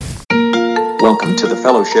Welcome to the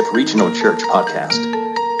Fellowship Regional Church podcast.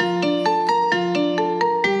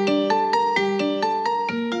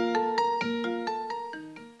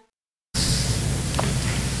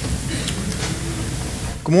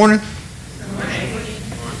 Good morning.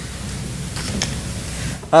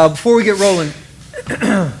 Before we get rolling,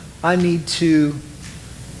 I need to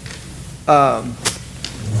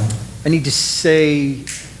say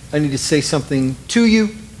something to you,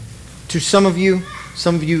 to some of you.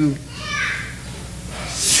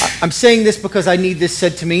 I'm saying this because I need this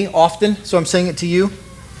said to me often, so I'm saying it to you.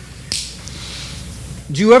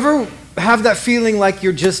 Do you ever have that feeling like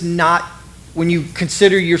you're just not, when you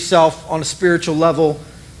consider yourself on a spiritual level,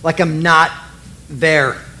 like I'm not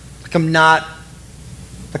there, like I'm not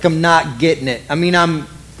getting it? I mean, I'm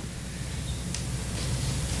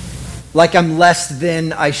less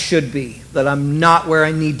than I should be, that I'm not where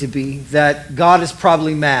I need to be, that God is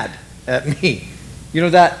probably mad at me. You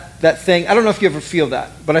know that thing? I don't know if you ever feel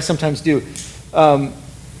that, but I sometimes do.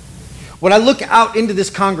 When I look out into this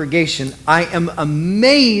congregation, I am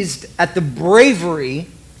amazed at the bravery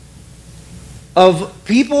of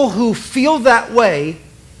people who feel that way,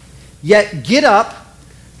 yet get up,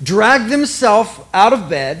 drag themselves out of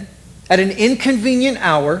bed at an inconvenient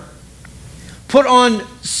hour, put on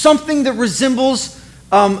something that resembles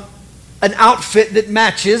an outfit that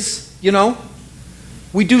matches, you know.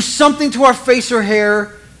 We do something to our face or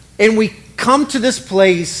hair, and we come to this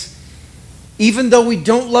place, even though we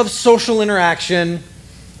don't love social interaction,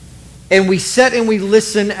 and we sit and we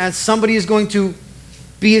listen as somebody is going to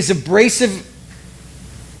be as abrasive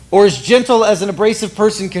or as gentle as an abrasive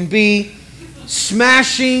person can be,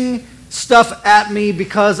 smashing stuff at me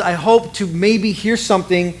because I hope to maybe hear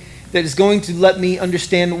something that is going to let me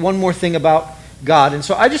understand one more thing about God. And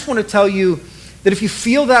so I just want to tell you that if you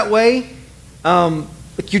feel that way,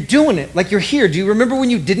 like you're doing it, like you're here. Do you remember when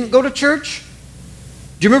you didn't go to church?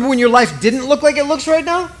 Do you remember when your life didn't look like it looks right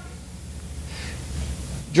now?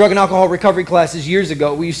 Drug and alcohol recovery classes years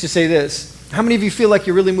ago, we used to say this. How many of you feel like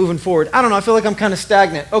you're really moving forward? I don't know, I feel like I'm kind of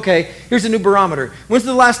stagnant. Okay, here's a new barometer. When's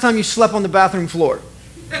the last time you slept on the bathroom floor?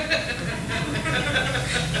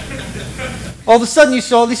 All of a sudden you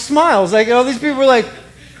saw these smiles. Like all these people were like,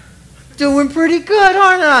 doing pretty good,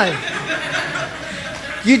 aren't I?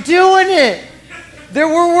 You're doing it. There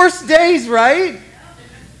were worse days, right?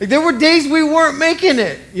 Like there were days we weren't making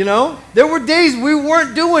it, you know? There were days we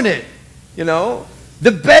weren't doing it, you know?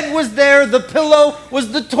 The bed was there, the pillow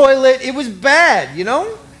was the toilet, it was bad, you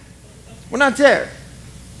know? We're not there.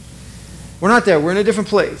 We're not there, we're in a different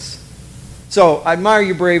place. So, I admire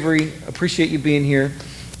your bravery, appreciate you being here.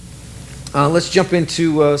 Let's jump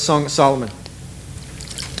into Song of Solomon.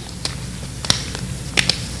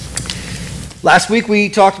 Last week we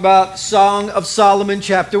talked about Song of Solomon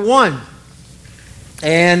chapter 1.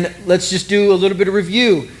 And let's just do a little bit of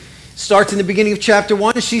review. Starts in the beginning of chapter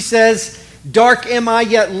 1, and she says, "Dark am I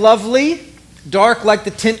yet lovely, dark like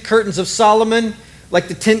the tent curtains of Solomon, like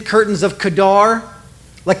the tent curtains of Kedar,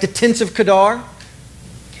 like the tents of Kedar."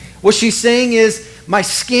 What she's saying is, my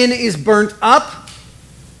skin is burnt up.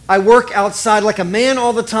 I work outside like a man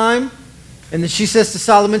all the time. And then she says to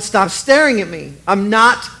Solomon, stop staring at me. I'm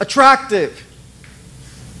not attractive.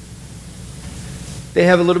 They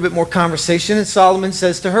have a little bit more conversation, and Solomon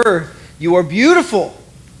says to her, you are beautiful.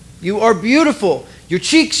 You are beautiful. Your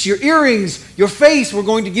cheeks, your earrings, your face, we're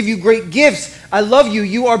going to give you great gifts. I love you.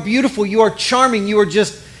 You are beautiful. You are charming. You are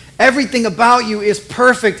just, everything about you is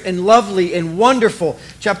perfect and lovely and wonderful.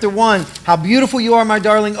 Chapter 1, how beautiful you are, my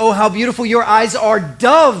darling. Oh, how beautiful your eyes are,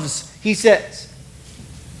 doves, he says.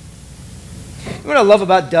 You know what I love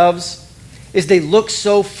about doves is they look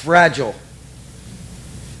so fragile.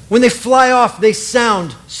 When they fly off, they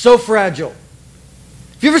sound so fragile.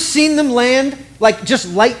 Have you ever seen them land, like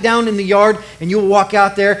just light down in the yard, and you'll walk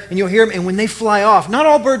out there and you'll hear them, and when they fly off, not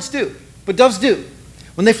all birds do, but doves do.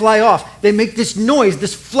 When they fly off, they make this noise,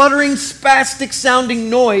 this fluttering, spastic sounding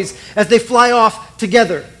noise as they fly off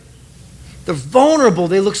together. They're vulnerable.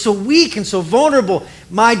 They look so weak and so vulnerable.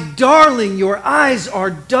 My darling, your eyes are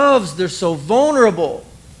doves. They're so vulnerable.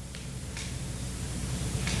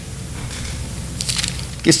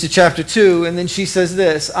 Gets to chapter 2, and then she says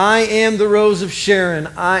this, I am the rose of Sharon.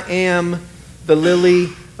 I am the lily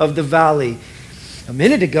of the valley. A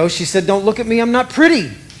minute ago, she said, don't look at me, I'm not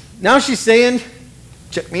pretty. Now she's saying,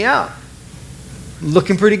 check me out. I'm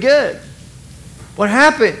looking pretty good. What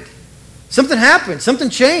happened? Something happened.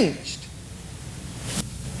 Something changed.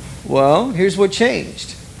 Well, here's what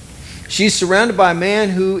changed. She's surrounded by a man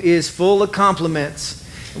who is full of compliments.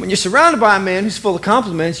 And when you're surrounded by a man who's full of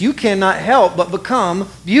compliments, you cannot help but become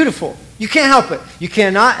beautiful. You can't help it. You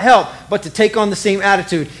cannot help but to take on the same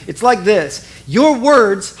attitude. It's like this. Your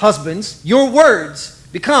words, husbands, your words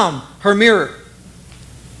become her mirror.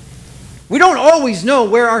 We don't always know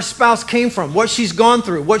where our spouse came from, what she's gone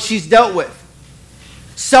through, what she's dealt with.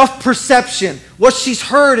 Self-perception, what she's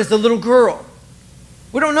heard as a little girl.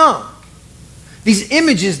 We don't know. These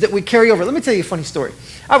images that we carry over. Let me tell you a funny story.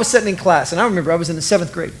 I was sitting in class, and I remember I was in the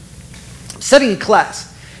 7th grade. Sitting in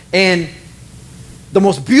class, and the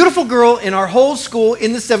most beautiful girl in our whole school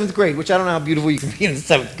in the 7th grade, which I don't know how beautiful you can be in the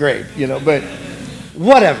 7th grade, but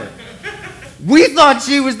whatever. We thought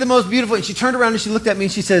she was the most beautiful, and she turned around and she looked at me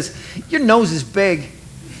and she says, "Your nose is big."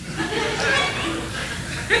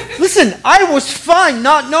 Listen, I was fine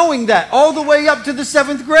not knowing that all the way up to the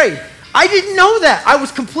 7th grade. I didn't know that. I was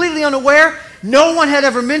completely unaware. No one had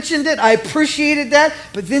ever mentioned it. I appreciated that.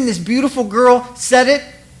 But then this beautiful girl said it.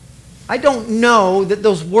 I don't know that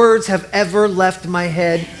those words have ever left my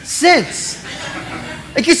head since.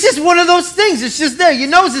 Like, it's just one of those things. It's just there. Your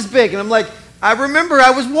nose is big. And I'm like, I remember I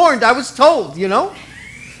was warned. I was told,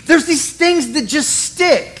 There's these things that just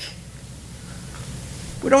stick.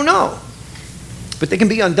 We don't know. But they can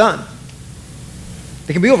be undone.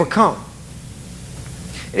 They can be overcome.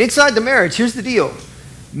 And inside the marriage, here's the deal.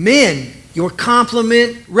 Men, you're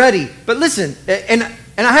compliment ready. But listen, and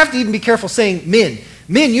I have to even be careful saying men.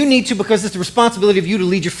 Men, you need to, because it's the responsibility of you to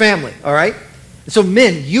lead your family, all right? So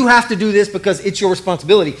men, you have to do this because it's your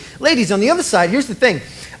responsibility. Ladies, on the other side, here's the thing.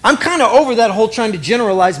 I'm kind of over that whole trying to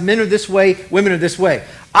generalize men are this way, women are this way.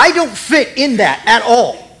 I don't fit in that at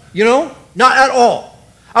all, Not at all.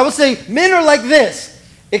 I would say men are like this,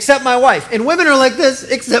 except my wife, and women are like this,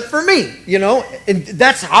 except for me, And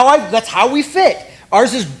that's how we fit.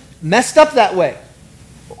 Ours is messed up that way,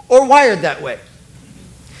 or wired that way.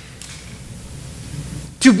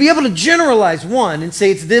 To be able to generalize one and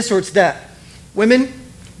say it's this or it's that. Women,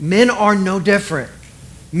 men are no different.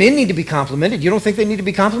 Men need to be complimented. You don't think they need to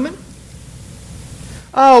be complimented?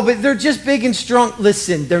 Oh, but they're just big and strong.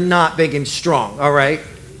 Listen, they're not big and strong, all right?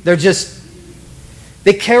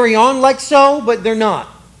 They carry on like so, but they're not.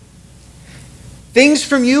 Things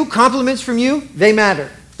from you, compliments from you, they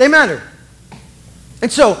matter. They matter.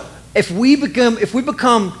 And so, if we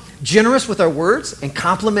become generous with our words and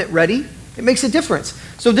compliment ready, it makes a difference.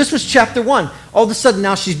 So this was chapter 1. All of a sudden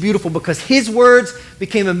now she's beautiful because his words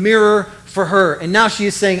became a mirror for her. And now she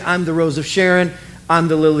is saying, I'm the rose of Sharon, I'm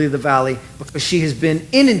the lily of the valley, because she has been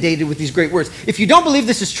inundated with these great words. If you don't believe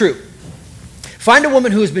this is true, find a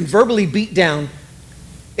woman who has been verbally beat down,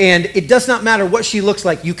 and it does not matter what she looks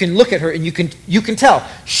like. You can look at her and you can tell.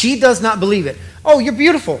 She does not believe it. Oh, you're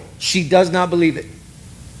beautiful. She does not believe it.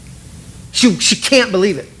 She can't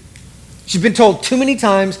believe it. She's been told too many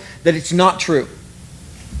times that it's not true.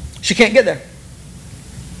 She can't get there.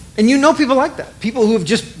 And people like that. People who have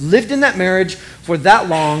just lived in that marriage for that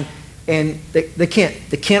long, and they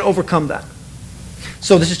can't overcome that.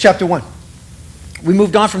 So this is chapter 1. We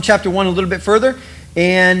moved on from chapter 1 a little bit further,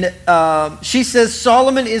 and she says,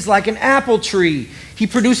 Solomon is like an apple tree. He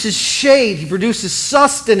produces shade. He produces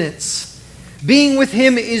sustenance. Being with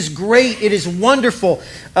him is great. It is wonderful.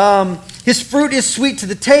 His fruit is sweet to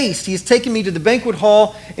the taste. He has taken me to the banquet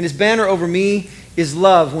hall, and his banner over me is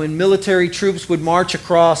love. When military troops would march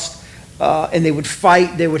across and they would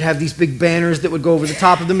fight, they would have these big banners that would go over the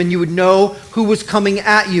top of them, and you would know who was coming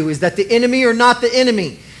at you. Is that the enemy or not the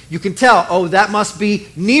enemy? You can tell, oh, that must be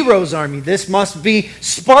Nero's army. This must be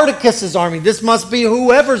Spartacus's army. This must be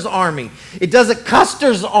whoever's army. It doesn't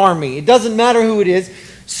Custer's army. It doesn't matter who it is.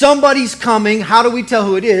 Somebody's coming. How do we tell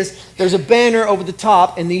who it is? There's a banner over the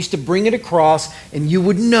top, and they used to bring it across, and you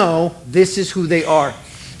would know this is who they are.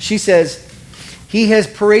 She says, he has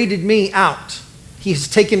paraded me out. He has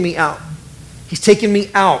taken me out. He's taken me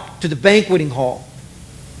out to the banqueting hall.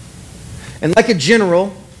 And like a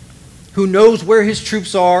general who knows where his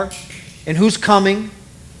troops are and who's coming,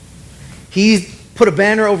 he's put a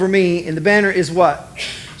banner over me, and the banner is what?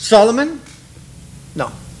 Solomon?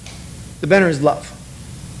 No. The banner is love.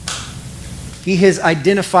 He has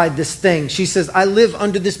identified this thing. She says, I live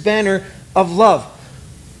under this banner of love.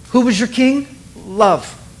 Who was your king?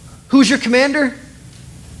 Love. Who's your commander?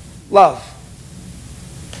 Love.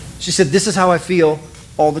 She said, this is how I feel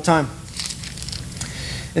all the time.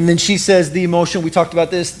 And then she says the emotion, we talked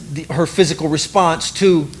about this, her physical response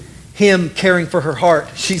to him caring for her heart.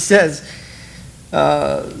 She says,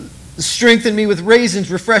 strengthen me with raisins,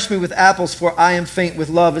 refresh me with apples, for I am faint with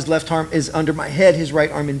love. His left arm is under my head, his right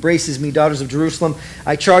arm embraces me. Daughters of Jerusalem,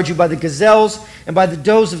 I charge you by the gazelles and by the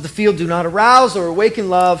does of the field, do not arouse or awaken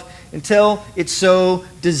love until it so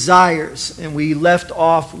desires. And we left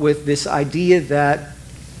off with this idea that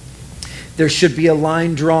there should be a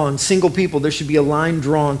line drawn. Single people, there should be a line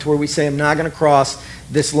drawn to where we say, I'm not going to cross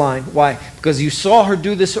this line. Why? Because you saw her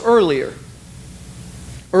do this earlier.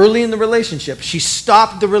 Early in the relationship. She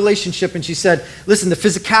stopped the relationship and she said, listen, the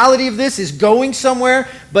physicality of this is going somewhere,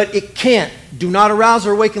 but it can't. Do not arouse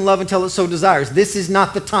or awaken love until it so desires. This is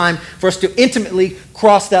not the time for us to intimately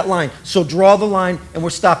cross that line. So draw the line, and we're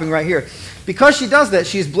stopping right here. Because she does that,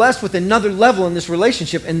 she is blessed with another level in this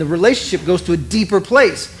relationship, and the relationship goes to a deeper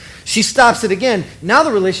place. She stops it again. Now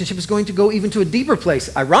the relationship is going to go even to a deeper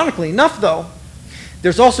place. Ironically enough, though,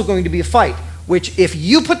 there's also going to be a fight, which if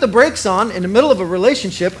you put the brakes on in the middle of a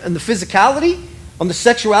relationship and the physicality, on the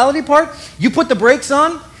sexuality part, you put the brakes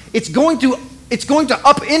on, it's going to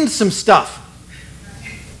upend some stuff.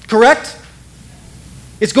 Correct?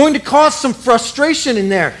 It's going to cause some frustration in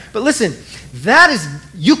there. But listen,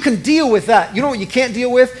 you can deal with that. You know what you can't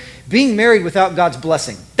deal with? Being married without God's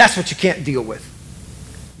blessing. That's what you can't deal with.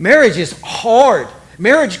 Marriage is hard.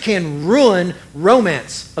 Marriage can ruin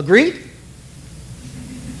romance. Agreed?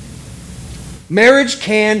 Marriage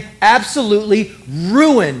can absolutely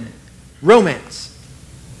ruin romance.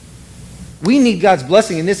 We need God's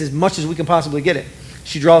blessing in this as much as we can possibly get it.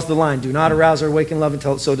 She draws the line. Do not arouse or awaken love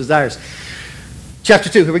until it so desires. Chapter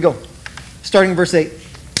 2, here we go. Starting in verse 8.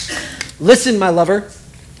 Listen, my lover.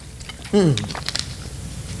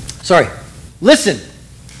 Listen,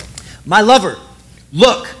 my lover.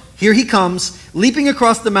 Look, here he comes, leaping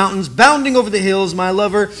across the mountains, bounding over the hills. My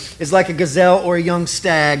lover is like a gazelle or a young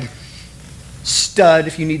stag. Stud,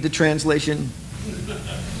 if you need the translation.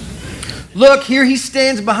 Look, here he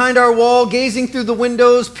stands behind our wall, gazing through the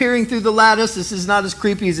windows, peering through the lattice. This is not as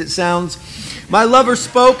creepy as it sounds. My lover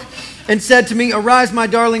spoke and said to me, arise, my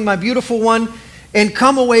darling, my beautiful one, and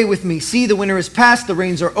come away with me. See, the winter is past, the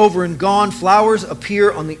rains are over and gone, flowers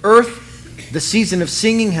appear on the earth. The season of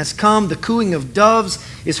singing has come, the cooing of doves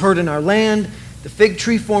is heard in our land. The fig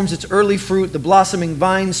tree forms its early fruit, the blossoming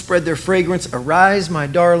vines spread their fragrance. Arise, my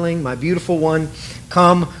darling, my beautiful one,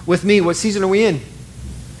 come with me. What season are we in?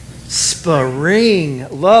 Spring.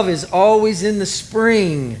 Love is always in the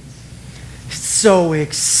spring. It's so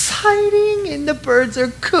exciting, and the birds are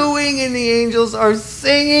cooing, and the angels are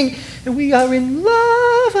singing, and we are in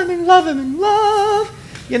love. I'm in love, I'm in love.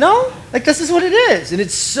 You know? Like, this is what it is. And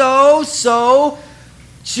it's so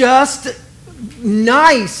just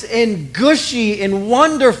nice and gushy and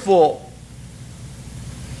wonderful.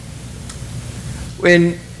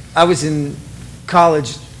 When I was in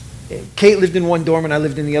college, Kate lived in one dorm and I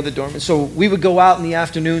lived in the other dorm. And so we would go out in the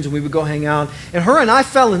afternoons and we would go hang out. And her and I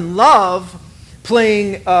fell in love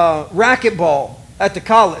playing racquetball at the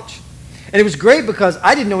college. And it was great because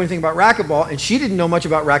I didn't know anything about racquetball and she didn't know much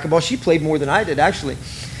about racquetball. She played more than I did, actually.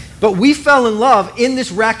 But we fell in love in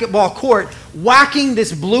this racquetball court, whacking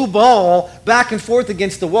this blue ball back and forth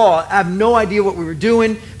against the wall. I have no idea what we were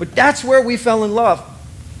doing, but that's where we fell in love.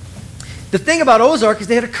 The thing about Ozark is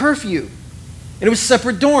they had a curfew, and it was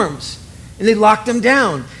separate dorms, and they locked them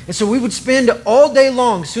down. And so we would spend all day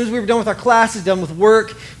long, as soon as we were done with our classes, done with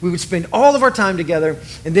work, we would spend all of our time together.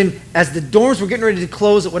 And then as the dorms were getting ready to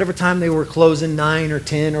close at whatever time they were closing, 9 or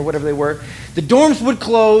 10 or whatever they were, the dorms would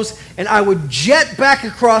close, and I would jet back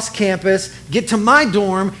across campus, get to my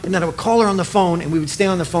dorm, and then I would call her on the phone, and we would stay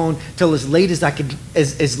on the phone till as late as I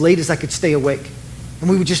could stay awake. And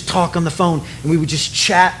we would just talk on the phone, and we would just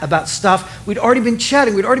chat about stuff we'd already been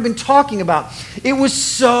chatting, we'd already been talking about. It was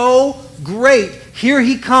so great. Here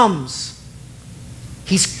he comes.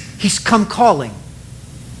 He's come calling,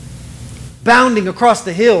 bounding across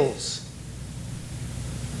the hills,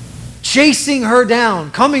 chasing her down,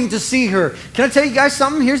 coming to see her. Can I tell you guys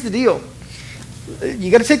something? Here's the deal.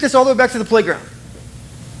 You got to take this all the way back to the playground.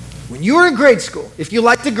 When you were in grade school, if you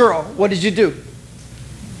liked a girl, what did you do?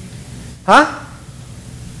 Huh?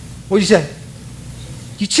 What did you say?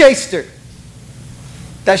 You chased her.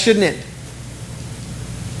 That shouldn't end.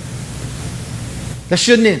 That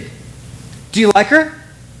shouldn't end. Do you like her?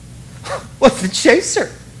 What's the chaser?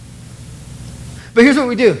 But here's what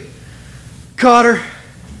we do. Caught her.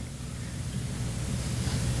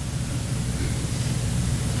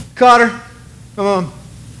 Caught her. Come on.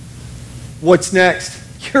 What's next?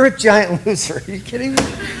 You're a giant loser. Are you kidding me?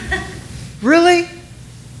 Really?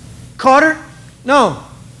 Caught her? No.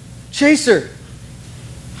 Chase her.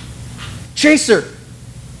 Chase her.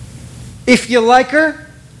 If you like her,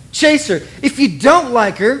 chase her. If you don't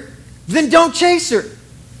like her, then don't chase her.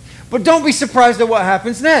 But don't be surprised at what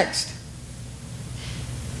happens next.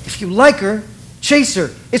 If you like her, chase her.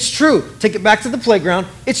 It's true. Take it back to the playground.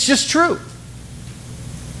 It's just true.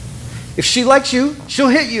 If she likes you, she'll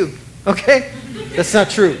hit you. Okay? That's not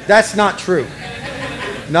true. That's not true.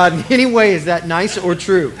 Not in any way is that nice or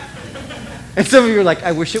true. And some of you are like,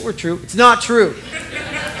 I wish it were true. It's not true.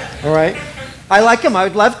 All right? I like him. I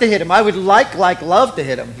would love to hit him. I would love to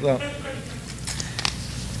hit him. So.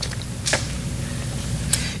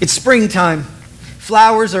 It's springtime.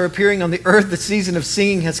 Flowers are appearing on the earth. The season of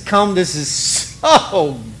singing has come. This is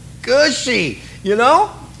so gushy, you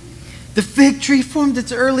know? The fig tree formed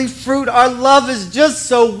its early fruit. Our love is just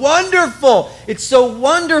so wonderful. It's so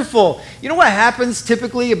wonderful. You know what happens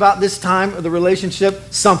typically about this time of the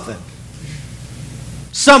relationship? Something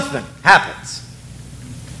happens.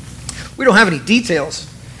 We don't have any details,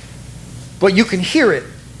 but you can hear it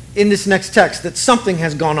in this next text that something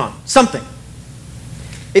has gone on. Something.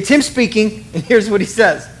 It's him speaking, and here's what he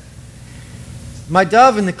says. My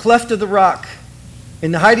dove, in the cleft of the rock,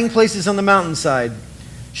 in the hiding places on the mountainside,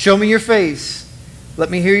 show me your face. Let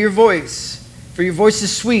me hear your voice, for your voice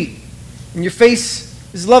is sweet, and your face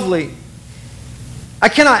is lovely. I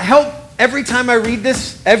cannot help, every time I read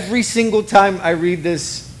this, every single time I read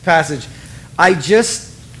this passage,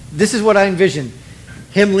 this is what I envision.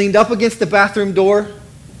 Him leaned up against the bathroom door,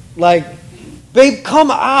 like, babe,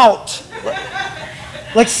 come out.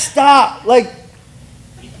 Like, stop. Like,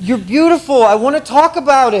 you're beautiful. I want to talk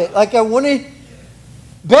about it. Like, I want to,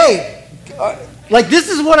 babe. Like, this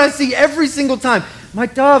is what I see every single time. My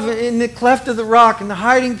dove, in the cleft of the rock, in the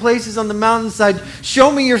hiding places on the mountainside,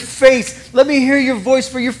 show me your face. Let me hear your voice,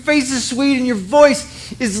 for your face is sweet and your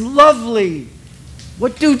voice is lovely.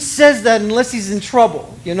 What dude says that unless he's in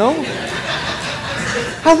trouble, you know?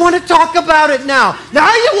 I want to talk about it now.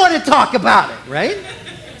 Now you want to talk about it, right?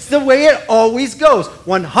 It's the way it always goes.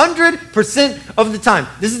 100% of the time.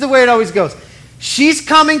 This is the way it always goes. She's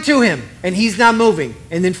coming to him, and he's not moving.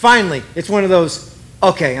 And then finally, it's one of those,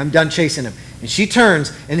 okay, I'm done chasing him. And she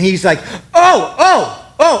turns, and he's like, nope,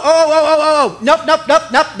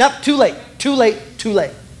 too late.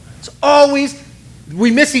 It's always, we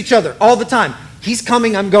miss each other all the time. He's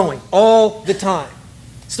coming, I'm going, all the time.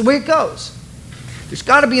 It's the way it goes. There's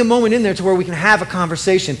got to be a moment in there to where we can have a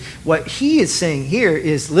conversation. What he is saying here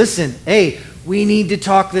is, listen, hey, we need to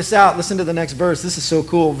talk this out. Listen to the next verse. This is so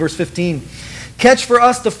cool. Verse 15. Catch for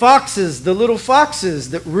us the foxes, the little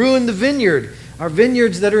foxes that ruin the vineyard, our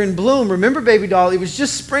vineyards that are in bloom. Remember, baby doll, it was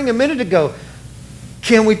just spring a minute ago.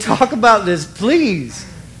 Can we talk about this, please?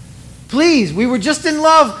 Please, we were just in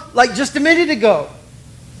love like just a minute ago.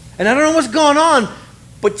 And I don't know what's going on,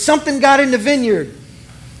 but something got in the vineyard.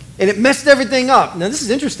 And it messed everything up. Now, this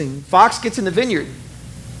is interesting. Fox gets in the vineyard.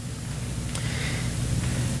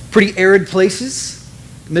 Pretty arid places,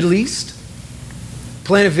 Middle East.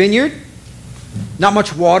 Plant a vineyard. Not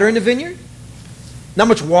much water in the vineyard. Not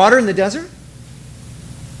much water in the desert.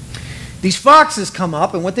 These foxes come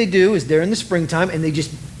up, and what they do is they're in the springtime, and they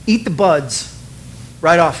just eat the buds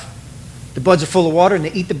right off. The buds are full of water, and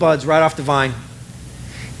they eat the buds right off the vine.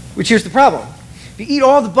 Which, here's the problem. If you eat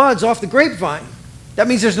all the buds off the grapevine, that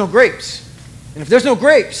means there's no grapes. And if there's no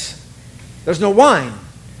grapes, there's no wine.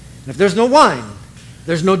 And if there's no wine,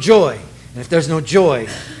 there's no joy. And if there's no joy,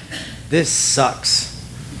 this sucks.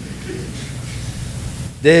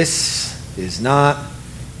 This is not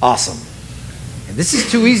awesome. And this is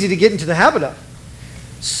too easy to get into the habit of.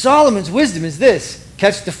 Solomon's wisdom is this: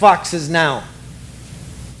 catch the foxes now.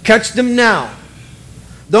 Catch them now.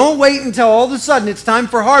 Don't wait until all of a sudden it's time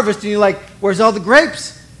for harvest and you're like, where's all the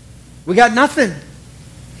grapes? We got nothing.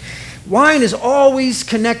 Wine is always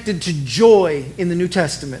connected to joy in the New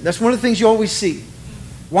Testament. That's one of the things you always see.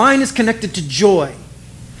 Wine is connected to joy.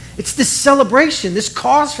 It's this celebration, this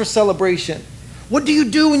cause for celebration. What do you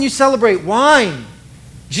do when you celebrate? Wine.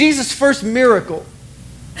 Jesus' first miracle.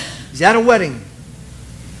 He's at a wedding.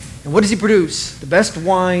 And what does he produce? The best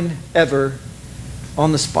wine ever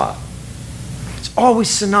on the spot. It's always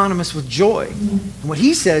synonymous with joy. And what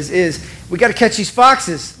he says is, we got to catch these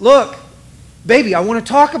foxes. Look, baby, I want to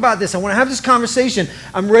talk about this. I want to have this conversation.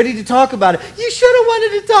 I'm ready to talk about it. You should have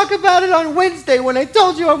wanted to talk about it on Wednesday when I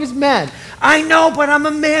told you I was mad. I know, but I'm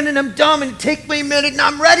a man and I'm dumb and it takes me a minute and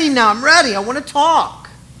I'm ready now. I'm ready. I want to talk.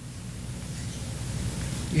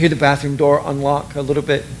 You hear the bathroom door unlock a little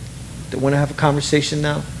bit. They want to have a conversation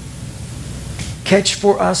now. Catch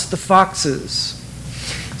for us the foxes.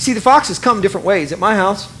 See, the foxes come different ways. At my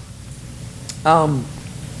house,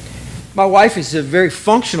 my wife is a very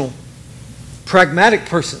functional, pragmatic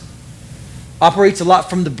person. Operates a lot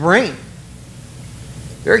from the brain.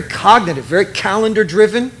 Very cognitive, very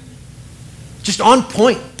calendar-driven. Just on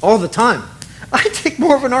point all the time. I take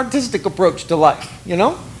more of an artistic approach to life, you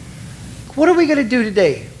know? What are we going to do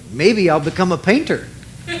today? Maybe I'll become a painter.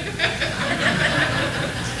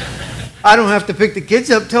 I don't have to pick the kids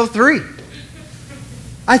up till 3.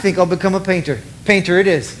 I think I'll become a painter. Painter it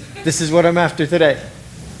is. This is what I'm after today.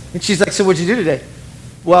 And she's like, so what'd you do today?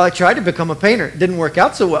 Well, I tried to become a painter. It didn't work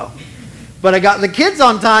out so well. But I got the kids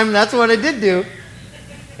on time, and that's what I did do.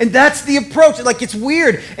 And that's the approach. Like, it's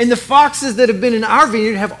weird. And the foxes that have been in our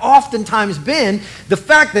vineyard have oftentimes been the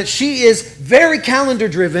fact that she is very calendar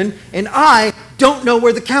driven and I don't know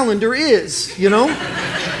where the calendar is, you know?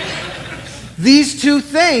 These two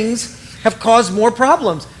things have caused more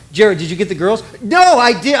problems. Jared, did you get the girls? No,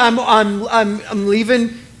 I did. I'm leaving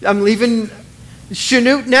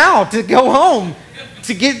Chanute now to go home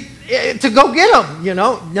to go get them, you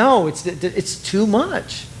know? No, it's too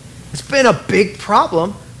much. It's been a big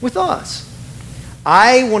problem with us.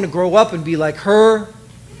 I want to grow up and be like her.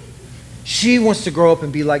 She wants to grow up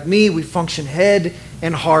and be like me. We function head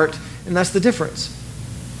and heart, and that's the difference.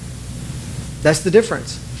 That's the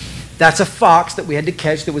difference. That's a fox that we had to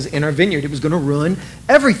catch that was in our vineyard. It was going to ruin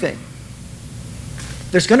everything.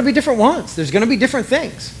 There's going to be different ones. There's going to be different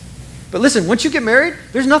things. But listen, once you get married,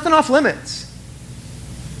 there's nothing off limits.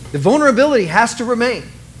 The vulnerability has to remain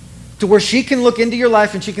to where she can look into your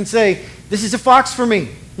life and she can say, this is a fox for me.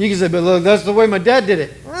 You can say, but look, that's the way my dad did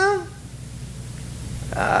it. Well,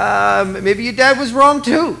 maybe your dad was wrong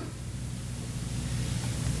too.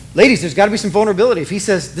 Ladies, there's got to be some vulnerability. If he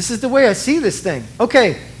says, this is the way I see this thing.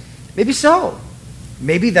 Okay, maybe so.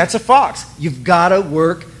 Maybe that's a fox. You've got to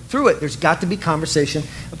work through it. There's got to be conversation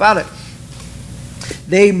about it.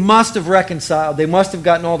 They must have reconciled. They must have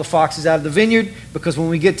gotten all the foxes out of the vineyard, because when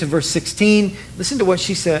we get to verse 16, listen to what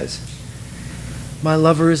she says. My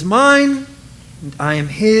lover is mine, and I am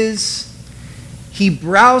his. He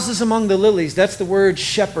browses among the lilies. That's the word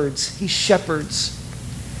shepherds. He shepherds.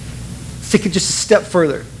 Take it just a step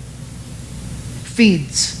further.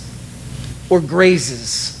 Feeds or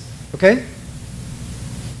grazes. Okay?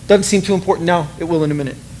 Doesn't seem too important now. It will in a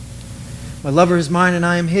minute. My lover is mine and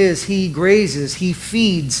I am his. He grazes. He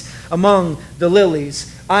feeds among the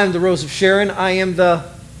lilies. I am the rose of Sharon. I am the...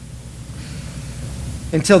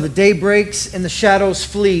 Until the day breaks and the shadows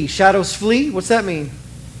flee. Shadows flee? What's that mean?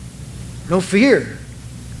 No fear.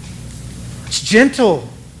 It's gentle.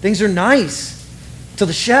 Things are nice. Till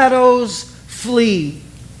the shadows flee.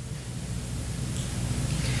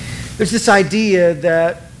 There's this idea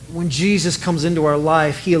that when Jesus comes into our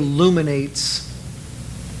life, he illuminates.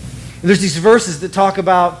 And there's these verses that talk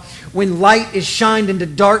about when light is shined into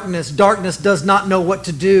darkness, darkness does not know what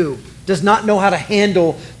to do, does not know how to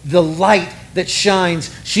handle the light that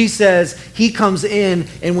shines. She says he comes in,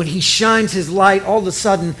 and when he shines his light, all of a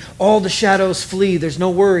sudden, all the shadows flee. There's no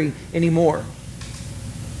worry anymore.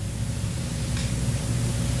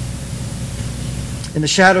 And the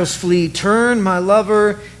shadows flee. Turn, my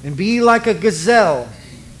lover, and be like a gazelle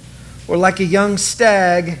or like a young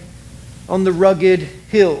stag on the rugged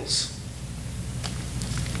hills.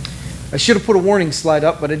 I should have put a warning slide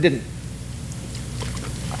up, but I didn't.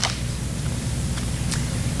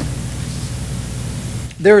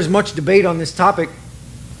 There is much debate on this topic,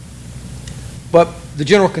 but the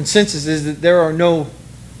general consensus is that there are no...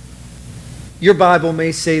 Your Bible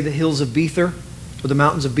may say the hills of Bether or the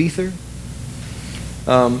mountains of Bether.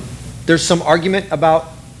 There's some argument about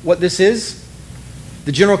what this is.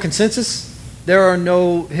 The general consensus, there are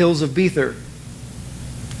no hills of Bether.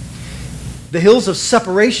 The hills of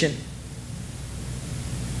separation.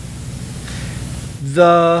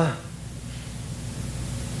 The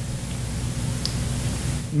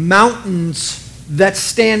mountains that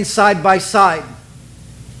stand side by side.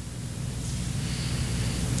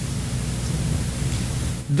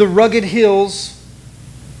 The rugged hills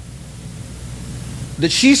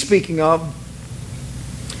that she's speaking of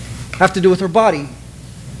have to do with her body.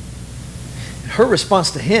 Her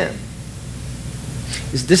response to him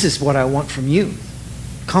is, this is what I want from you.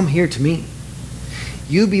 Come here to me.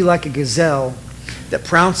 You be like a gazelle that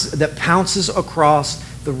pounces across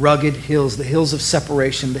the rugged hills, the hills of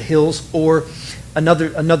separation, the hills, or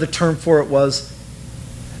another term for it was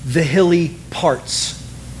the hilly parts.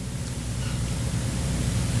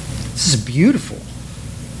 This is beautiful.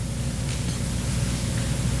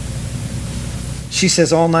 She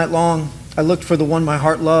says, all night long, I looked for the one my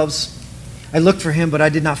heart loves. I looked for him, but I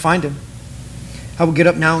did not find him. I will get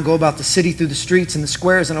up now and go about the city through the streets and the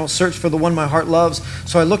squares, and I will search for the one my heart loves.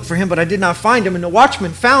 So I looked for him, but I did not find him, and the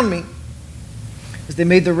watchmen found me as they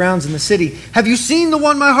made their rounds in the city. Have you seen the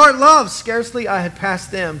one my heart loves? Scarcely I had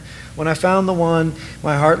passed them when I found the one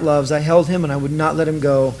my heart loves. I held him, and I would not let him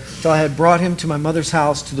go till I had brought him to my mother's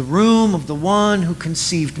house, to the room of the one who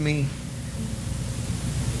conceived me.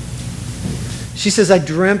 She says, I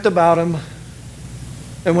dreamt about him,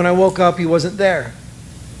 and when I woke up, he wasn't there.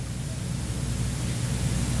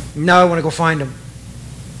 Now I want to go find him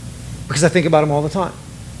because I think about him all the time.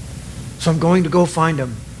 So I'm going to go find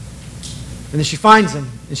him. And then she finds him,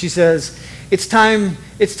 and she says, it's time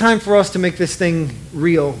for us to make this thing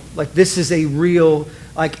real. Like, this is a real,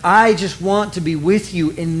 like, I just want to be with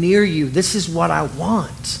you and near you. This is what I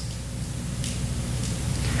want.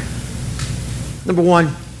 Number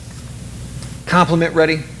one, compliment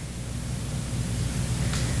ready.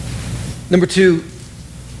 Number two,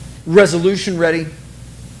 resolution ready.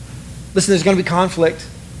 Listen, there's going to be conflict.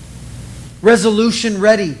 Resolution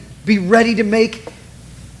ready. Be ready to make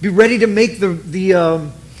the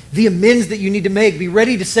amends that you need to make. Be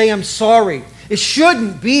ready to say, I'm sorry. It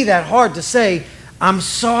shouldn't be that hard to say, I'm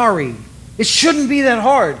sorry. It shouldn't be that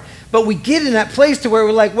hard. But we get in that place to where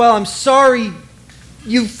we're like, well, I'm sorry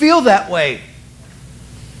you feel that way.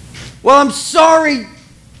 Well, I'm sorry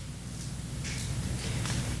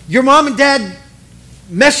your mom and dad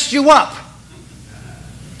messed you up.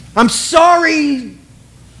 I'm sorry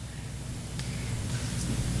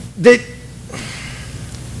that...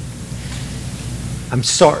 I'm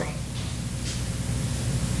sorry.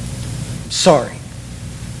 Sorry.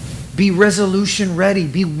 Be resolution ready.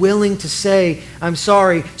 Be willing to say, I'm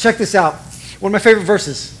sorry. Check this out. One of my favorite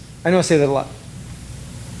verses. I know I say that a lot.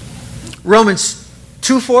 Romans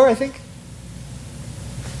 2:4, I think.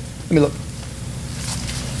 Let me look.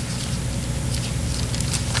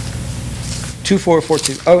 2:4,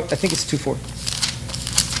 4:2. Oh, I think it's 2:4.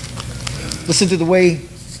 Listen to the way...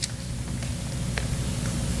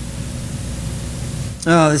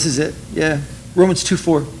 Oh, this is it. Yeah. Romans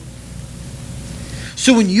 2:4.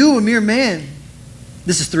 So when you, a mere man,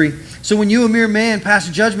 this is 3. So when you, a mere man, pass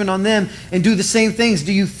judgment on them and do the same things,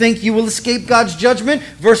 do you think you will escape God's judgment?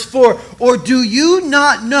 Verse 4. Or do you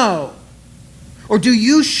not know? Or do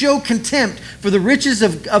you show contempt for the riches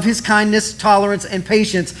of his kindness, tolerance, and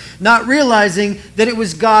patience, not realizing that it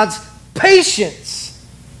was God's patience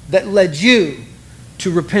that led you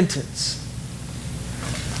to repentance?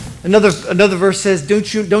 Another verse says,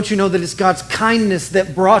 don't you know that it's God's kindness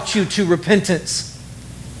that brought you to repentance?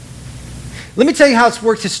 Let me tell you how it's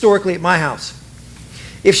worked historically at my house.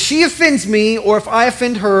 If she offends me or if I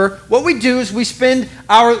offend her, what we do is we spend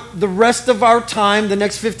the rest of our time, the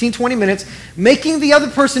next 15, 20 minutes, making the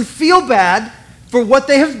other person feel bad for what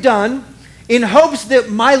they have done in hopes that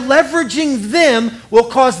my leveraging them will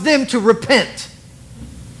cause them to repent.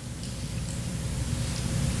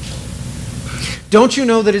 Don't you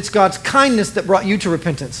know that it's God's kindness that brought you to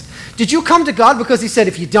repentance? Did you come to God because he said,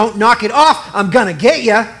 if you don't knock it off, I'm going to get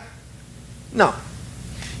you? No.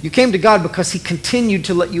 You came to God because he continued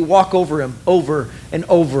to let you walk over him over and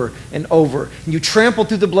over and over. And you trampled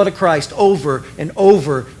through the blood of Christ over and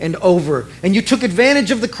over and over. And you took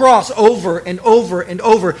advantage of the cross over and over and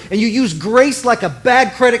over. And you used grace like a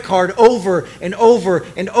bad credit card over and over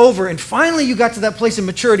and over. And finally you got to that place of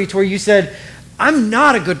maturity to where you said, I'm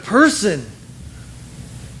not a good person.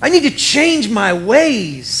 I need to change my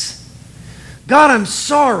ways. God, I'm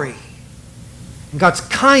sorry. And God's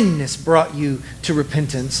kindness brought you to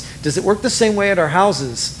repentance. Does it work the same way at our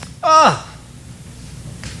houses?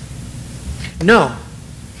 No.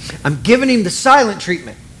 I'm giving him the silent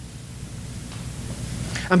treatment.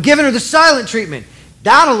 I'm giving her the silent treatment.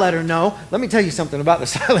 That'll let her know. Let me tell you something about the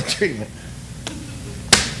silent treatment.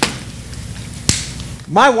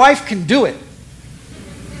 My wife can do it.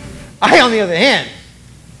 I, on the other hand,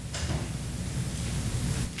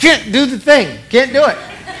 can't do the thing. Can't do it.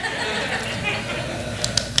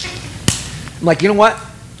 I'm like, you know what?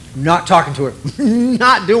 I'm not talking to her.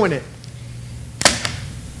 Not doing it.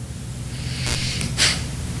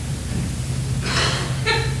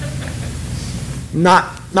 I'm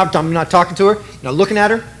not talking to her. I'm not looking at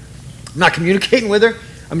her. I'm not communicating with her.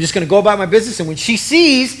 I'm just going to go about my business. And when she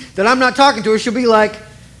sees that I'm not talking to her, she'll be like,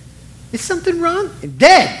 is something wrong? And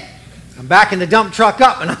dead. I'm backing the dump truck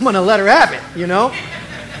up and I'm going to let her have it, you know?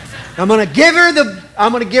 I'm going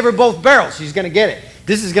to give her both barrels. She's going to get it.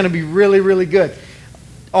 This is going to be really, really good.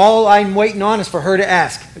 All I'm waiting on is for her to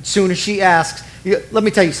ask. As soon as she asks, let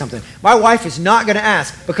me tell you something. My wife is not going to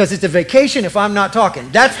ask because it's a vacation if I'm not talking.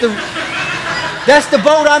 That's the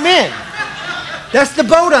boat I'm in. That's the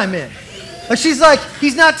boat I'm in. Like she's like,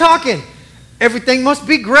 he's not talking. Everything must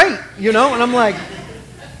be great, you know? And I'm like,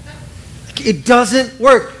 it doesn't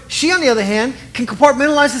work. She, on the other hand, can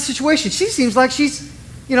compartmentalize the situation. She seems like she's,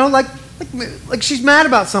 you know, like she's mad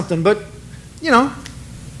about something, but, you know,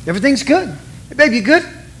 everything's good. Hey, babe, you good?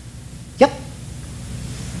 Yep.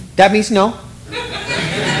 That means no.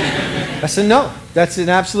 That's a no. That's an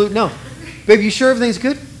absolute no. Babe, you sure everything's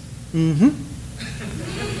good? Mm-hmm.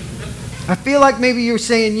 I feel like maybe you're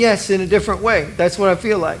saying yes in a different way. That's what I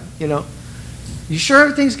feel like, you know. You sure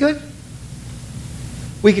everything's good?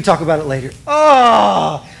 We can talk about it later.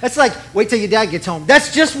 Oh, that's like, wait till your dad gets home.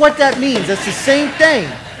 That's just what that means. That's the same thing.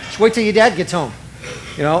 Just wait till your dad gets home.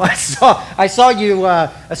 You know, I saw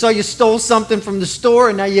you stole something from the store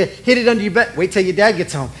and now you hid it under your bed. Wait till your dad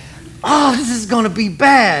gets home. Oh, this is going to be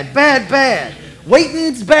bad, bad, bad.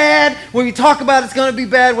 Waiting's bad. When we talk about it's going to be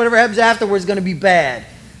bad, whatever happens afterwards is going to be bad.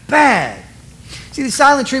 Bad. See, the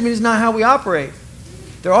silent treatment is not how we operate.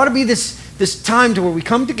 There ought to be this time to where we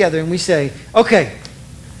come together and we say, okay,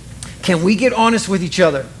 can we get honest with each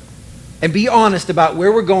other and be honest about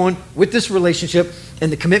where we're going with this relationship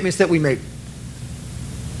and the commitments that we made?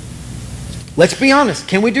 Let's be honest.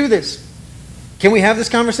 Can we do this? Can we have this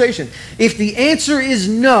conversation? If the answer is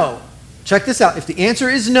no, check this out. If the answer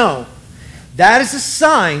is no, that is a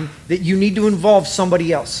sign that you need to involve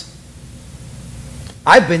somebody else.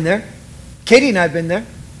 I've been there. Katie and I have been there.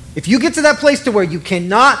 If you get to that place to where you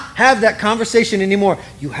cannot have that conversation anymore,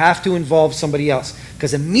 you have to involve somebody else.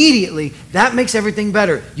 Because immediately, that makes everything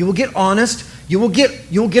better. You will get honest. You will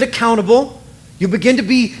get accountable. You begin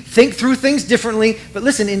to think through things differently. But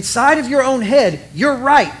listen, inside of your own head, you're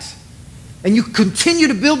right. And you continue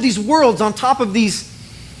to build these worlds on top of these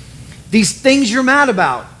things you're mad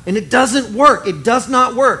about. And it doesn't work. It does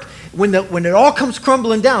not work. When it all comes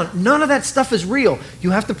crumbling down, none of that stuff is real. You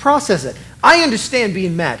have to process it. I understand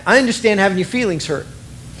being mad. I understand having your feelings hurt.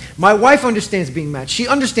 My wife understands being mad. She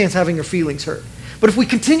understands having her feelings hurt. But if we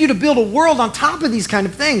continue to build a world on top of these kind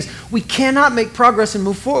of things, we cannot make progress and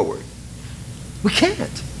move forward. We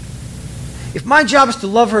can't. If my job is to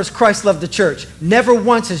love her as Christ loved the church, never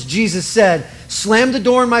once has Jesus said, slammed the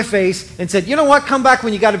door in my face and said, you know what, come back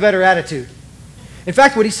when you got a better attitude. In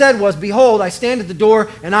fact, what he said was, behold, I stand at the door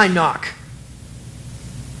and I knock.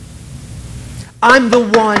 I'm the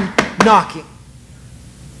one knocking.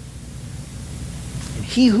 And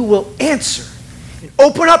he who will answer and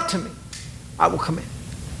open up to me, I will come in.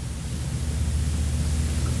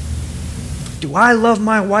 Do I love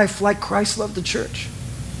my wife like Christ loved the church?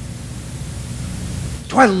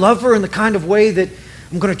 Do I love her in the kind of way that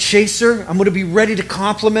I'm going to chase her? I'm going to be ready to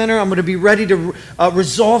compliment her. I'm going to be ready to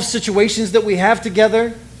resolve situations that we have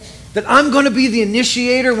together. That I'm going to be the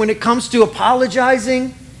initiator when it comes to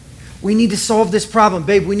apologizing. We need to solve this problem.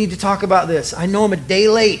 Babe, we need to talk about this. I know I'm a day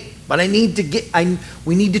late, but we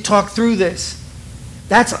need to talk through this.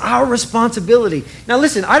 That's our responsibility. Now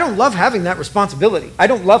listen, I don't love having that responsibility. I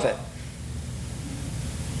don't love it.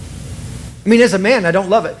 I mean, as a man, I don't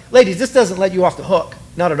love it. Ladies, this doesn't let you off the hook.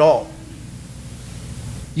 Not at all.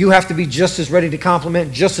 You have to be just as ready to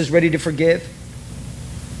compliment, just as ready to forgive.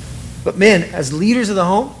 But men, as leaders of the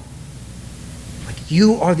home,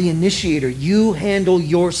 you are the initiator. You handle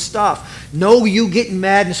your stuff. No you getting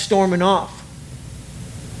mad and storming off.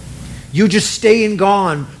 You just staying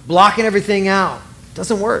gone, blocking everything out.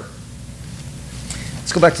 Doesn't work.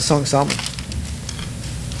 Let's go back to Song of Solomon.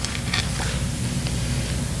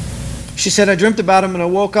 She said, I dreamt about him and I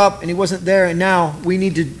woke up and he wasn't there, and now we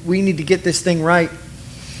need to get this thing right.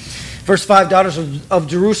 Verse 5, daughters of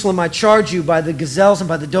Jerusalem, I charge you by the gazelles and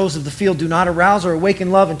by the does of the field, do not arouse or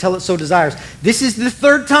awaken love until it so desires. This is the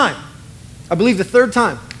third time, I believe the third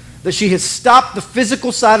time, that she has stopped the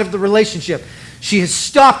physical side of the relationship. She has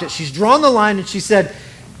stopped it. She's drawn the line and she said,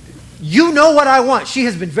 you know what I want. She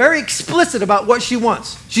has been very explicit about what she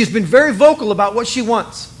wants. She's been very vocal about what she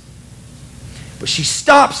wants. But she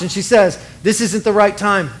stops and she says, this isn't the right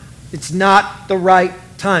time. It's not the right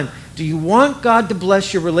time. Do you want God to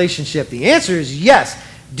bless your relationship? The answer is yes.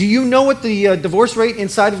 Do you know what the divorce rate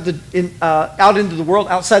inside of out into the world,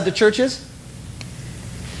 outside the church is?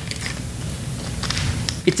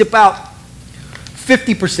 It's about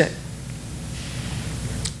 50%.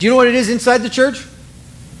 Do you know what it is inside the church?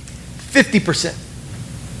 50%.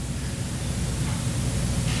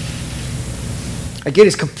 Again,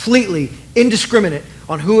 it's completely indiscriminate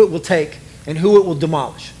on who it will take and who it will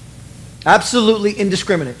demolish. Absolutely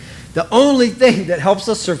indiscriminate. The only thing that helps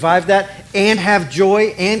us survive that and have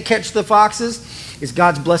joy and catch the foxes is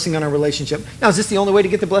God's blessing on our relationship. Now, is this the only way to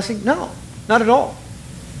get the blessing? No, not at all.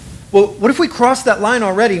 Well, what if we cross that line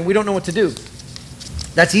already and we don't know what to do?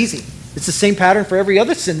 That's easy. It's the same pattern for every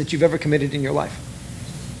other sin that you've ever committed in your life.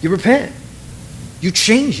 You repent. You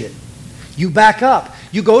change it. You back up.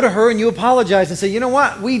 You go to her and you apologize and say, you know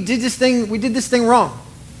what? We did this thing wrong.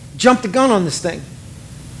 Jumped the gun on this thing.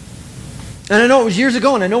 And I know it was years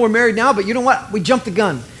ago and I know we're married now, but you know what? We jumped the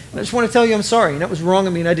gun. And I just want to tell you I'm sorry. And that was wrong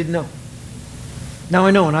of me and I didn't know. Now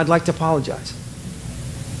I know and I'd like to apologize.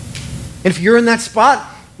 And if you're in that spot,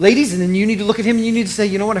 ladies, and then you need to look at him and you need to say,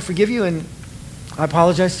 you know what? I forgive you and I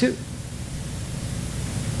apologize too.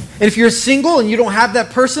 And if you're single and you don't have that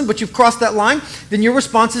person, but you've crossed that line, then your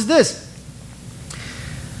response is this.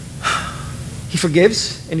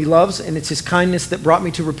 forgives and he loves, and it's his kindness that brought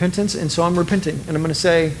me to repentance, and so I'm repenting. And I'm going to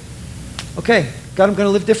say, okay, God, I'm going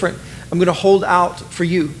to live different. I'm going to hold out for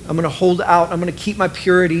you. I'm going to hold out. I'm going to keep my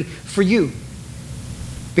purity for you.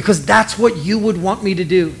 Because that's what you would want me to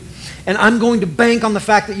do. And I'm going to bank on the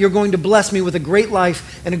fact that you're going to bless me with a great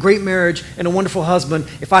life and a great marriage and a wonderful husband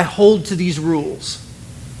if I hold to these rules.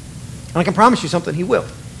 And I can promise you something, he will.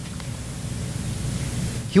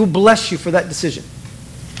 He will bless you for that decision.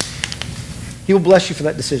 He will bless you for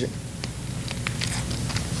that decision.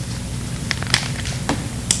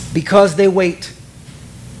 Because they wait.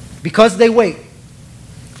 Because they wait.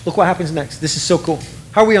 Look what happens next. This is so cool.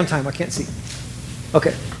 How are we on time? I can't see.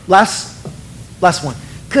 Okay. Last one.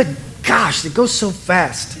 Good gosh, it goes so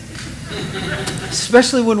fast.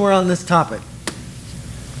 Especially when we're on this topic.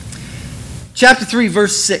 Chapter 3,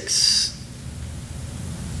 verse 6.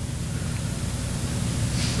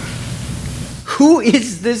 Who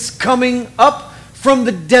is this coming up from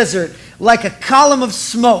the desert like a column of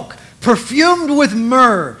smoke, perfumed with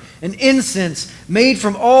myrrh and incense made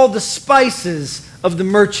from all the spices of the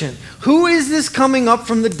merchant? Who is this coming up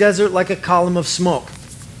from the desert like a column of smoke?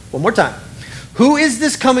 One more time. Who is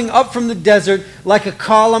this coming up from the desert like a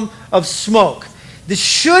column of smoke? This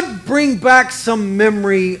should bring back some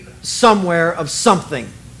memory somewhere of something.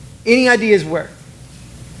 Any ideas where?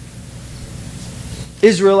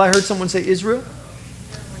 Israel, I heard someone say Israel.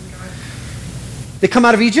 They come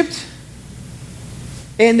out of Egypt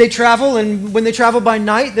and they travel, and when they travel by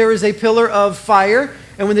night, there is a pillar of fire,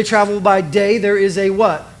 and when they travel by day, there is a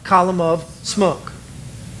what? Column of smoke.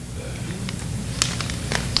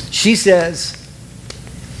 She says,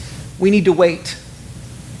 we need to wait.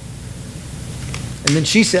 And then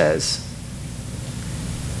she says,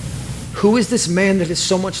 who is this man that is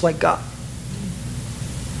so much like God?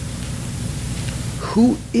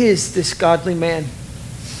 Who is this godly man?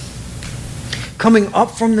 Coming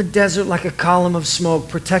up from the desert like a column of smoke,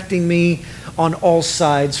 protecting me on all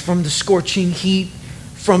sides, from the scorching heat,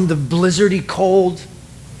 from the blizzardy cold.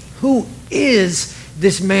 Who is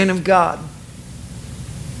this man of God?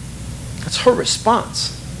 That's her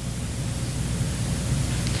response.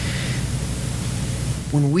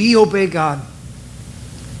 When we obey God,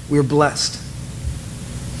 we're blessed.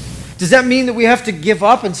 Does that mean that we have to give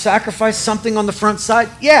up and sacrifice something on the front side?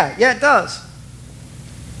 Yeah, it does.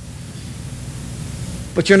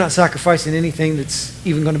 But you're not sacrificing anything that's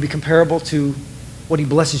even going to be comparable to what he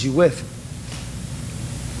blesses you with.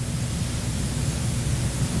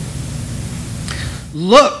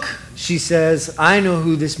 Look, she says, I know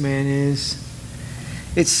who this man is.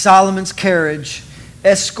 It's Solomon's carriage,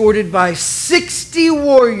 escorted by 60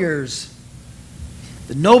 warriors,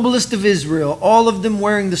 the noblest of Israel, all of them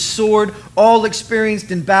wearing the sword, all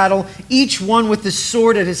experienced in battle, each one with the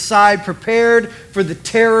sword at his side, prepared for the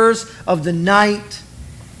terrors of the night.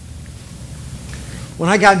 When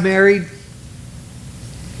I got married,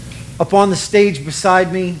 up on the stage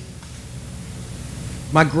beside me,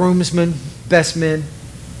 my groomsmen, best men,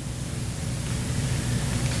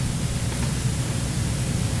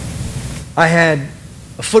 I had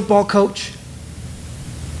a football coach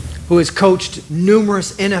who has coached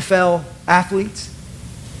numerous NFL athletes.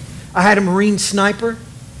 I had a Marine sniper.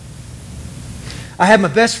 I had my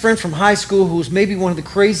best friend from high school who was maybe one of the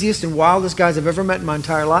craziest and wildest guys I've ever met in my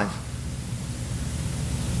entire life.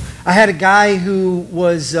 I had a guy who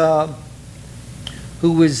was going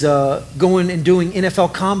and doing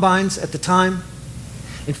NFL combines at the time.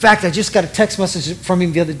 In fact, I just got a text message from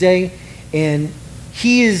him the other day, and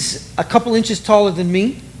he is a couple inches taller than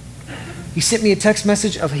me. He sent me a text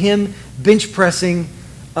message of him bench pressing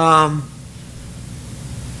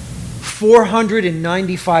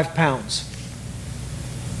 495 pounds.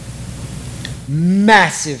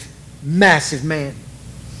 Massive, massive man.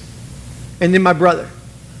 And then my brother.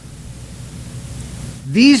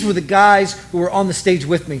 These were the guys who were on the stage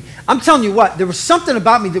with me. I'm telling you what, there was something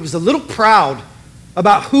about me that was a little proud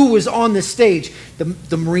about who was on this stage.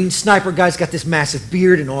 The Marine sniper guy's got this massive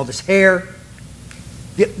beard and all this hair.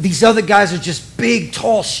 These other guys are just big,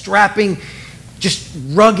 tall, strapping, just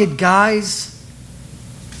rugged guys.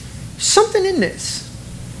 There's something in this.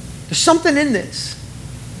 There's something in this.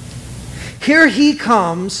 Here he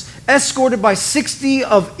comes, escorted by 60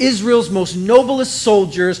 of Israel's most noblest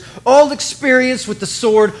soldiers, all experienced with the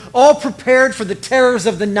sword, all prepared for the terrors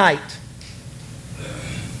of the night.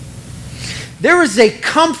 There is a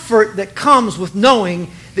comfort that comes with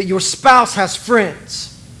knowing that your spouse has friends.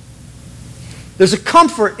 There's a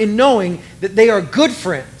comfort in knowing that they are good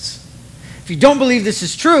friends. If you don't believe this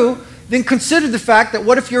is true, then consider the fact that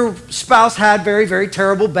what if your spouse had very, very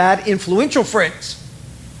terrible, bad, influential friends?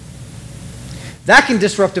 That can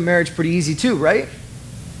disrupt a marriage pretty easy too, right?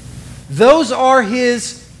 Those are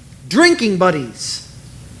his drinking buddies,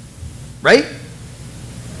 right?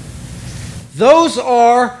 Those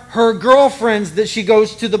are her girlfriends that she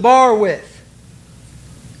goes to the bar with.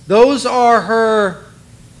 Those are her...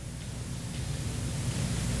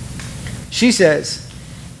 She says,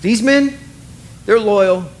 these men, they're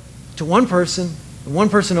loyal to one person and one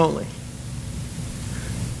person only.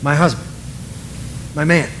 My husband. My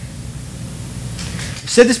man. I've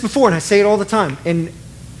said this before and I say it all the time. And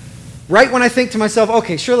right when I think to myself,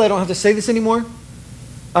 okay, surely I don't have to say this anymore.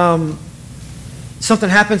 Something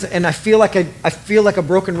happens and I feel like a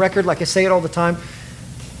broken record, like I say it all the time.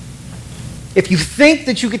 If you think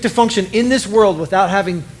that you get to function in this world without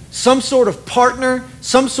having some sort of partner,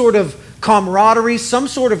 some sort of camaraderie, some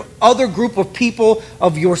sort of other group of people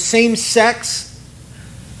of your same sex,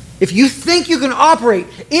 if you think you can operate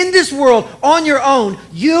in this world on your own,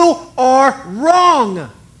 you are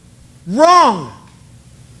wrong. Wrong.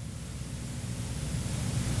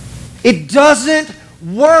 It doesn't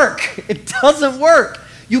work. It doesn't work.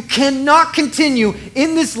 You cannot continue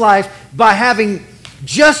in this life by having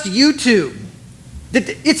just you two.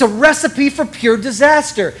 It's a recipe for pure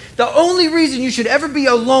disaster. The only reason you should ever be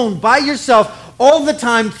alone by yourself all the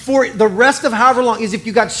time for the rest of however long is if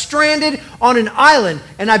you got stranded on an island,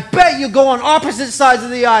 and I bet you go on opposite sides of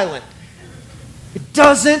the island. It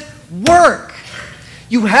doesn't work.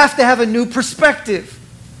 You have to have a new perspective.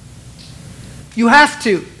 You have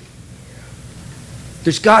to.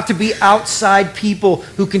 There's got to be outside people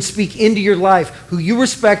who can speak into your life, who you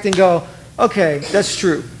respect and go, okay, that's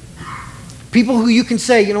true. People who you can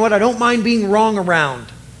say, you know what, I don't mind being wrong around.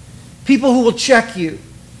 People who will check you.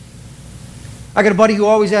 I got a buddy who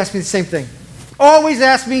always asks me the same thing. Always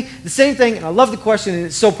asks me the same thing, and I love the question, and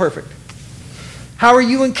it's so perfect. How are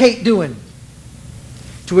you and Kate doing?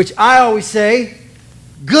 To which I always say,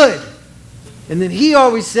 good. And then he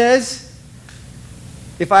always says,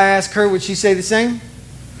 if I ask her, would she say the same?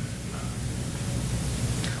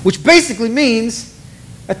 Which basically means,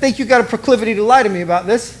 I think you got a proclivity to lie to me about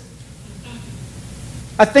this.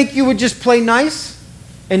 I think you would just play nice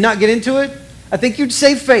and not get into it. I think you'd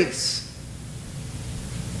save face.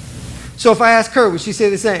 So if I ask her, would she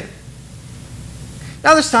say the same?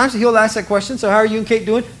 Now there's times that he'll ask that question. So how are you and Kate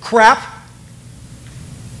doing? Crap.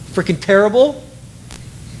 Freaking terrible.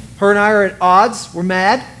 Her and I are at odds. We're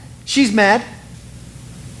mad. She's mad.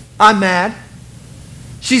 I'm mad.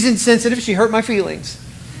 She's insensitive. She hurt my feelings.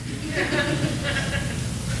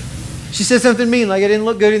 She said something mean, like I didn't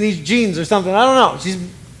look good in these jeans or something. I don't know.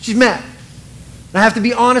 She's mad. And I have to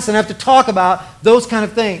be honest and I have to talk about those kind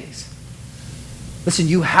of things. Listen,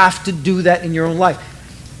 you have to do that in your own life.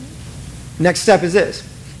 Next step is this.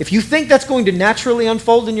 If you think that's going to naturally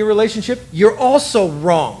unfold in your relationship, you're also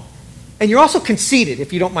wrong. And you're also conceited,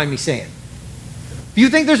 if you don't mind me saying. If you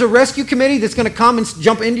think there's a rescue committee that's going to come and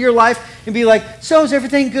jump into your life and be like, so is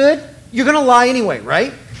everything good? You're going to lie anyway,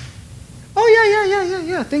 right? Oh,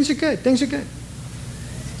 yeah. Things are good. Things are good.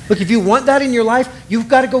 Look, if you want that in your life, you've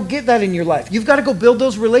got to go get that in your life. You've got to go build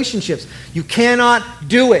those relationships. You cannot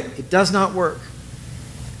do it. It does not work.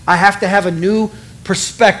 I have to have a new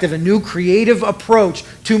perspective, a new creative approach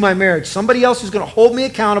to my marriage. Somebody else who's going to hold me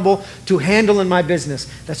accountable to handling my business.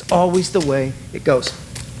 That's always the way it goes.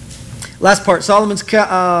 Last part,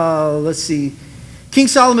 King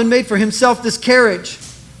Solomon made for himself this carriage.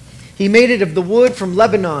 He made it of the wood from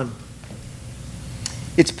Lebanon.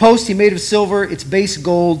 Its post he made of silver, its base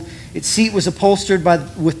gold. Its seat was upholstered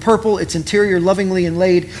with purple, its interior lovingly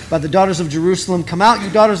inlaid by the daughters of Jerusalem. Come out, you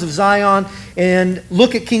daughters of Zion, and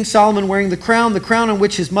look at King Solomon wearing the crown on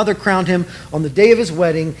which his mother crowned him on the day of his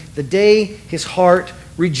wedding, the day his heart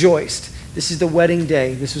rejoiced. This is the wedding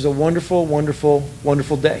day. This was a wonderful, wonderful,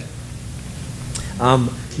 wonderful day.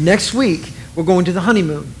 Next week, we're going to the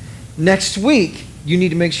honeymoon. Next week, you need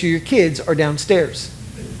to make sure your kids are downstairs.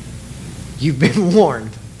 You've been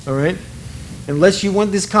warned, all right? Unless you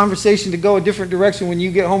want this conversation to go a different direction when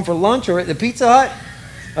you get home for lunch or at the Pizza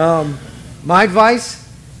Hut, my advice,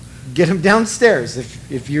 get them downstairs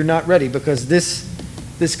if you're not ready, because this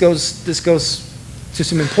goes to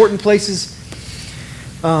some important places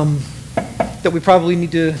that we probably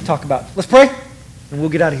need to talk about. Let's pray, and we'll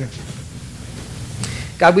get out of here.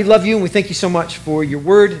 God, we love you, and we thank you so much for your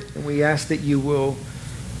word, and we ask that you will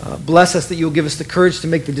bless us, that you'll give us the courage to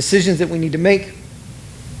make the decisions that we need to make.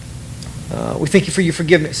 We thank you for your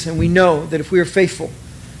forgiveness, and we know that if we are faithful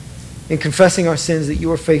in confessing our sins, that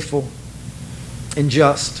you are faithful and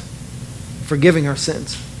just, forgiving our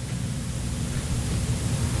sins.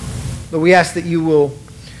 But we ask that you will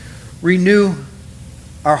renew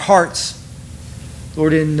our hearts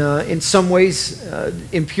Lord, in some ways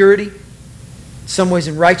in purity, in some ways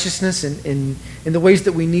in righteousness, and in the ways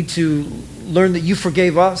that we need to learn that you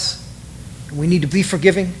forgave us. And we need to be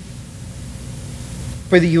forgiving.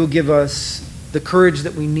 Pray that you will give us the courage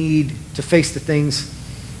that we need to face the things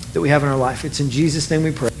that we have in our life. It's in Jesus' name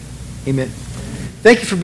we pray. Amen. Thank you for